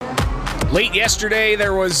Late yesterday,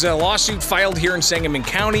 there was a lawsuit filed here in Sangamon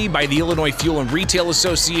County by the Illinois Fuel and Retail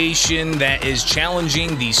Association that is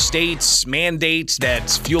challenging the state's mandate that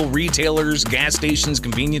fuel retailers, gas stations,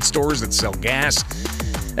 convenience stores that sell gas,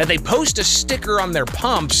 that they post a sticker on their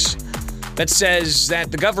pumps that says that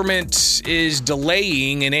the government is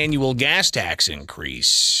delaying an annual gas tax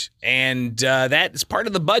increase, and that is part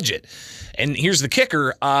of the budget. And here's the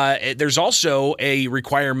kicker. There's also a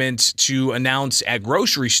requirement to announce at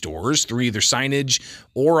grocery stores through either signage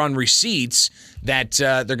or on receipts that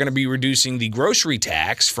they're going to be reducing the grocery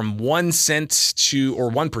tax from 1 cent to or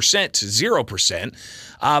 1% to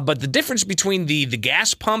 0%. But the difference between the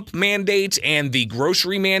gas pump mandate and the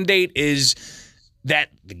grocery mandate is that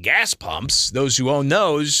the gas pumps, those who own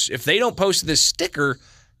those, if they don't post this sticker,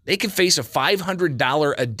 they can face a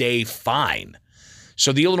 $500 a day fine.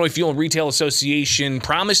 So the Illinois Fuel and Retail Association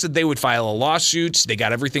promised that they would file a lawsuit. They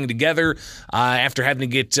got everything together after having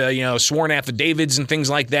to get sworn affidavits and things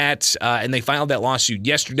like that, and they filed that lawsuit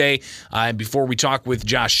yesterday. And before we talk with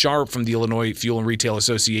Josh Sharp from the Illinois Fuel and Retail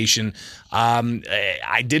Association,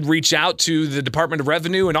 I did reach out to the Department of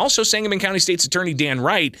Revenue and also Sangamon County State's Attorney Dan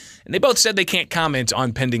Wright, and they both said they can't comment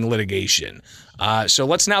on pending litigation. So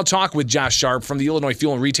let's now talk with Josh Sharp from the Illinois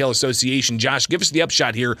Fuel and Retail Association. Josh, give us the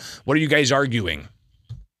upshot here. What are you guys arguing?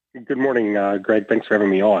 Good morning, Greg. Thanks for having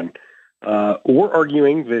me on. We're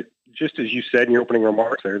arguing that, just as you said in your opening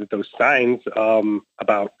remarks there, that those signs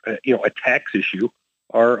about a tax issue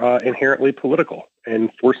are inherently political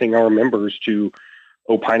and forcing our members to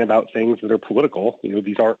opine about things that are political.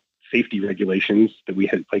 These aren't safety regulations that we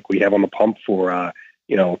have on the pump for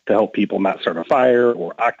to help people not start a fire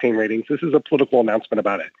or octane ratings. This is a political announcement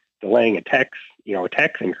about it, delaying a tax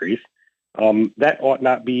increase. That ought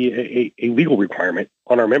not be a legal requirement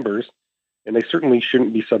on our members, and they certainly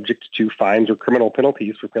shouldn't be subject to fines or criminal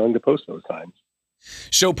penalties for failing to post those signs.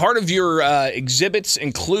 So part of your exhibits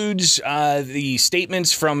includes the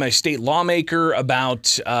statements from a state lawmaker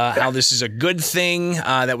about how this is a good thing.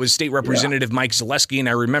 That was State Representative Mike Zaleski, and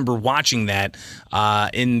I remember watching that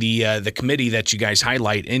in the committee that you guys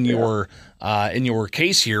highlight in your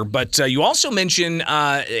case here. But you also mention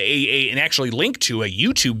an actually link to a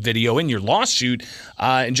YouTube video in your lawsuit.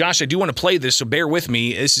 And Josh, I do want to play this, so bear with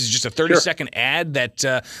me. This is just a 30-second ad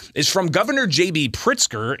that is from Governor J.B.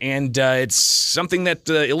 Pritzker, and it's something that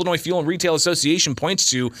the Illinois Fuel and Retail Association points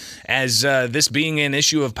to as this being an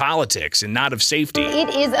issue of politics and not of safety. It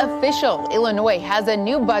is official. Illinois has a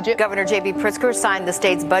new budget. Governor J.B. Pritzker signed the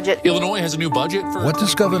state's budget. Illinois has a new budget for... What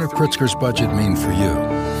does Governor Pritzker's budget mean for you?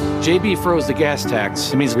 JB froze the gas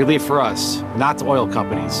tax. It means relief for us, not the oil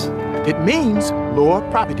companies. It means lower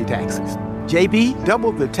property taxes. JB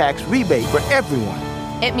doubled the tax rebate for everyone.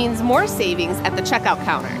 It means more savings at the checkout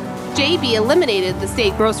counter. JB eliminated the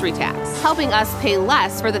state grocery tax, helping us pay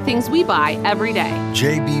less for the things we buy every day.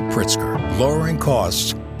 JB Pritzker, lowering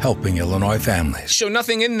costs, helping Illinois families. So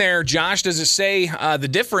nothing in there, Josh, does it say the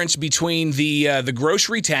difference between the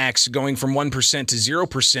grocery tax going from 1% to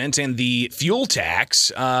 0% and the fuel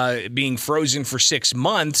tax being frozen for 6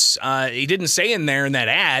 months? He didn't say in there in that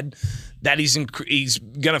ad that he's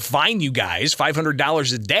going to fine you guys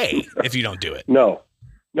 $500 a day if you don't do it. No,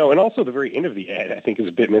 and also the very end of the ad, I think, is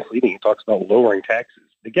a bit misleading. It talks about lowering taxes.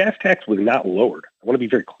 The gas tax was not lowered. I want to be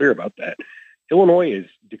very clear about that. Illinois is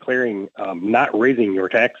declaring not raising your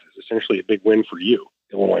taxes, essentially a big win for you,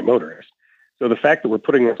 Illinois motorists. So the fact that we're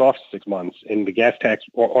putting this off 6 months and the gas tax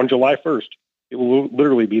on July 1st, it will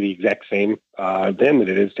literally be the exact same then that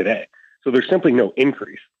it is today. So there's simply no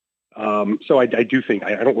increase. So I do think,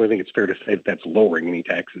 I don't really think it's fair to say that that's lowering any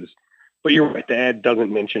taxes. But you're right, the ad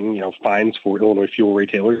doesn't mention, fines for Illinois fuel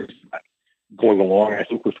retailers going along, I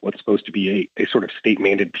think, with what's supposed to be a sort of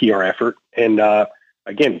state-mandated PR effort. And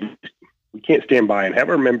again, we can't stand by and have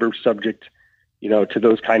our members subject, to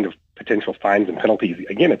those kind of potential fines and penalties.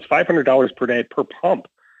 Again, it's $500 per day per pump.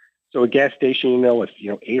 So a gas station, with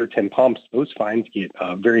 8 or 10 pumps, those fines get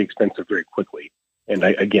very expensive very quickly. And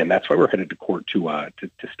again, that's why we're headed to court to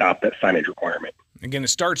stop that signage requirement. Again, it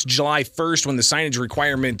starts July 1st when the signage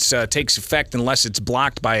requirement takes effect unless it's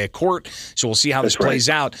blocked by a court. So we'll see how this plays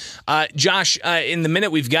out. Josh, in the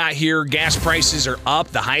minute we've got here, gas prices are up,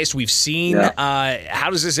 the highest we've seen. Yeah.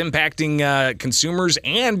 How is this impacting consumers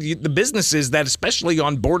and the businesses that especially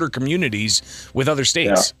on border communities with other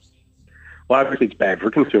states? Yeah. Well, obviously it's bad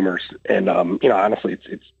for consumers. And, honestly,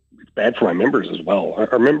 it's bad for my members as well.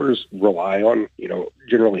 Our members rely on,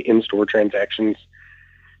 generally in-store transactions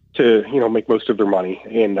to, make most of their money.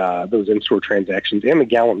 And those in-store transactions and the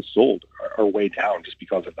gallons sold are way down just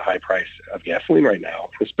because of the high price of gasoline right now,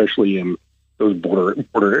 especially in those border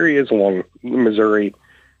areas along Missouri.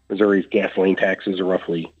 Missouri's gasoline taxes are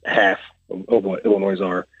roughly half of what Illinois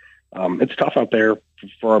are. It's tough out there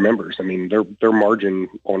for our members. I mean, their margin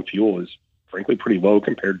on fuel is frankly pretty low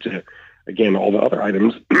compared to, again, all the other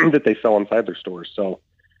items that they sell inside their stores. So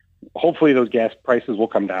hopefully those gas prices will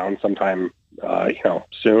come down sometime,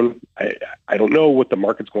 soon. I don't know what the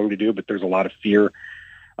market's going to do, but there's a lot of fear,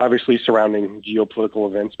 obviously, surrounding geopolitical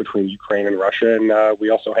events between Ukraine and Russia. And we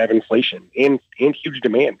also have inflation and huge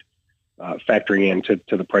demand factoring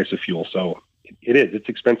into the price of fuel. So it's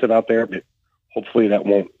expensive out there, but hopefully that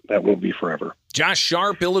won't be forever. Josh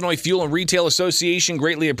Sharp, Illinois Fuel and Retail Association,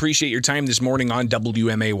 greatly appreciate your time this morning on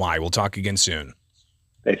WMAY. We'll talk again soon.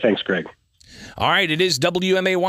 Hey, thanks, Greg. All right, it is WMAY.